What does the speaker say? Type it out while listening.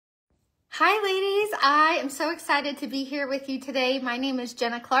Hi ladies, I am so excited to be here with you today. My name is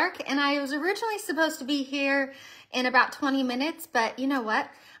Jenna Clark and I was originally supposed to be here in about 20 minutes, but you know what?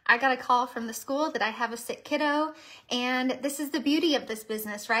 I got a call from the school that I have a sick kiddo, and this is the beauty of this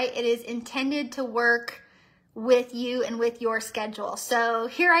business, right? It is intended to work with you and with your schedule. So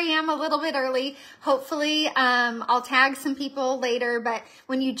here I am a little bit early. Hopefully I'll tag some people later, but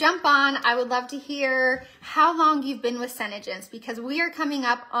when you jump on, I would love to hear how long you've been with Senegence, because we are coming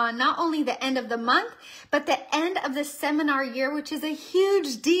up on not only the end of the month, but the end of the seminar year, which is a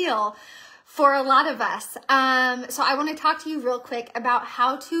huge deal for a lot of us. So I want to talk to you real quick about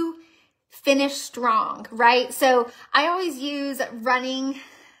how to finish strong, right? So I always use running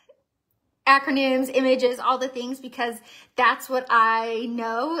acronyms, images, all the things, because that's what I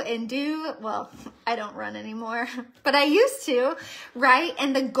know and do. Well, I don't run anymore, but I used to, right?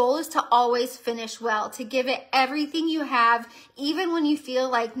 And the goal is to always finish well, to give it everything you have, even when you feel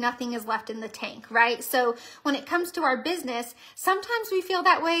like nothing is left in the tank, right? So when it comes to our business, sometimes we feel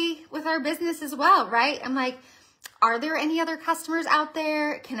that way with our business as well, right? I'm like, are there any other customers out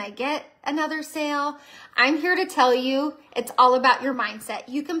there? Can I get another sale? I'm here to tell you it's all about your mindset.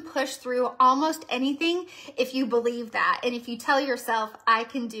 You can push through almost anything if you believe that, and if you tell yourself, I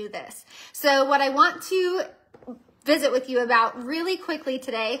can do this. So what I want to visit with you about really quickly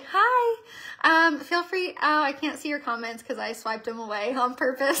today, hi, feel free, oh, I can't see your comments because I swiped them away on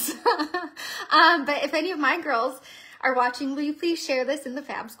purpose. But if any of my girls are watching, will you please share this in the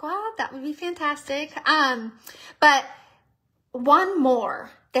Fab Squad? That would be fantastic. But one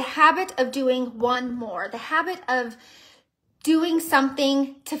more, the habit of doing one more, the habit of doing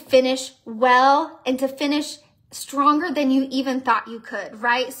something to finish well and to finish stronger than you even thought you could,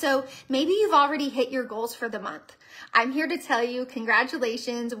 right? So maybe you've already hit your goals for the month. I'm here to tell you,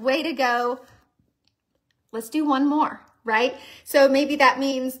 congratulations, way to go. Let's do one more, right? So maybe that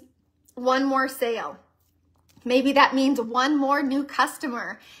means one more sale. Maybe that means one more new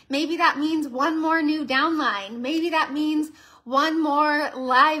customer. Maybe that means one more new downline. Maybe that means one more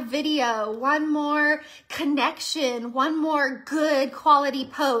live video, one more connection, one more good quality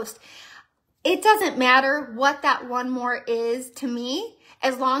post. It doesn't matter what that one more is to me,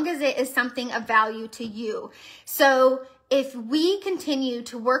 as long as it is something of value to you. So if we continue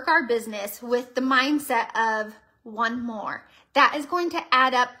to work our business with the mindset of one more, that is going to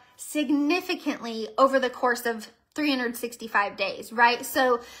add up significantly over the course of 365 days, right?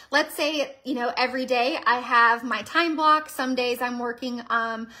 So let's say, every day I have my time block. Some days I'm working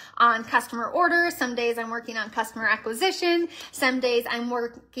on customer orders. Some days I'm working on customer acquisition. Some days I'm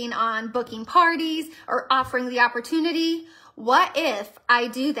working on booking parties or offering the opportunity. What if I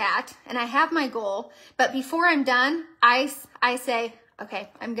do that and I have my goal, but before I'm done, I say, okay,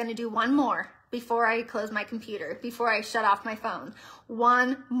 I'm going to do one more before I close my computer, before I shut off my phone.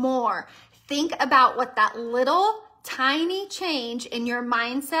 One more. Think about what that little tiny change in your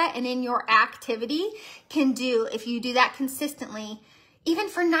mindset and in your activity can do if you do that consistently, even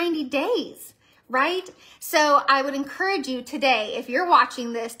for 90 days, right? So I would encourage you today, if you're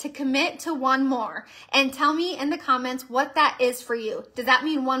watching this, to commit to one more and tell me in the comments what that is for you. Does that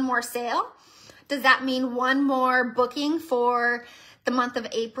mean one more sale? Does that mean one more booking for the month of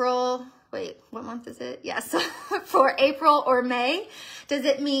April? Wait, what month is it? Yes, for April or May. Does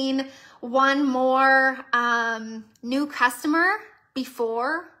it mean one more new customer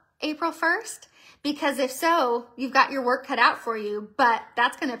before April 1st? Because if so, you've got your work cut out for you, but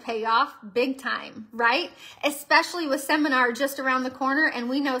that's going to pay off big time, right? Especially with seminar just around the corner, and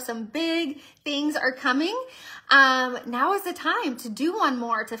we know some big things are coming. Now is the time to do one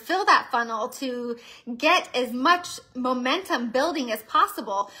more, to fill that funnel, to get as much momentum building as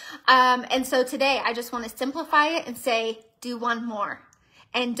possible. And so today I just want to simplify it and say, do one more,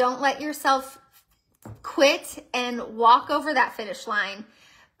 and don't let yourself quit and walk over that finish line,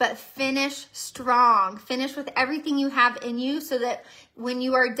 but finish strong. Finish with everything you have in you, so that when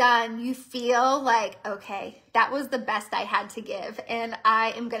you are done, you feel like, okay, that was the best I had to give, and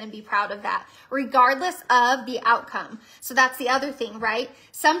I am going to be proud of that, regardless of the outcome. So that's the other thing, right?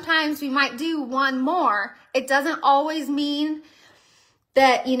 Sometimes we might do one more. It doesn't always mean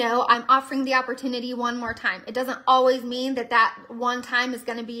that, I'm offering the opportunity one more time. It doesn't always mean that that one time is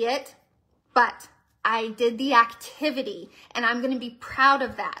going to be it, but I did the activity, and I'm going to be proud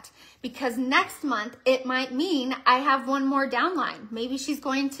of that, because next month it might mean I have one more downline. Maybe she's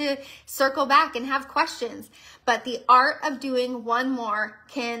going to circle back and have questions, but the art of doing one more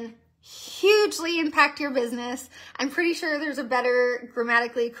can hugely impact your business. I'm pretty sure there's a better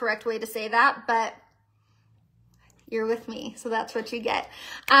grammatically correct way to say that, but you're with me. So that's what you get.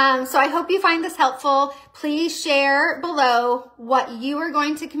 So I hope you find this helpful. Please share below what you are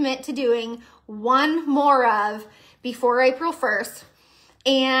going to commit to doing one more of before April 1st.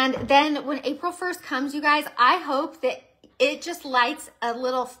 And then when April 1st comes, you guys, I hope that it just lights a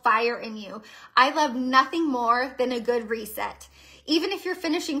little fire in you. I love nothing more than a good reset, even if you're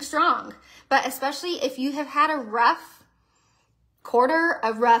finishing strong, but especially if you have had a rough quarter,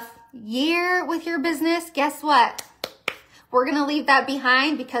 a rough year with your business. Guess what? We're going to leave that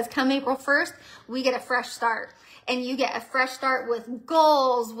behind, because come April 1st, we get a fresh start, and you get a fresh start with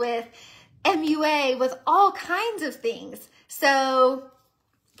goals, with MUA, with all kinds of things. So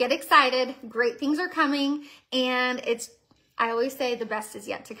get excited. Great things are coming, and I always say the best is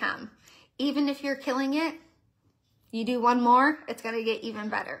yet to come. Even if you're killing it, you do one more, it's going to get even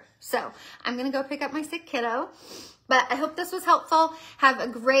better. So I'm going to go pick up my sick kiddo, but I hope this was helpful. Have a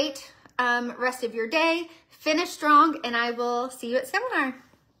great rest of your day. Finish strong, and I will see you at seminar.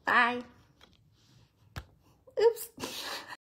 Bye. Oops.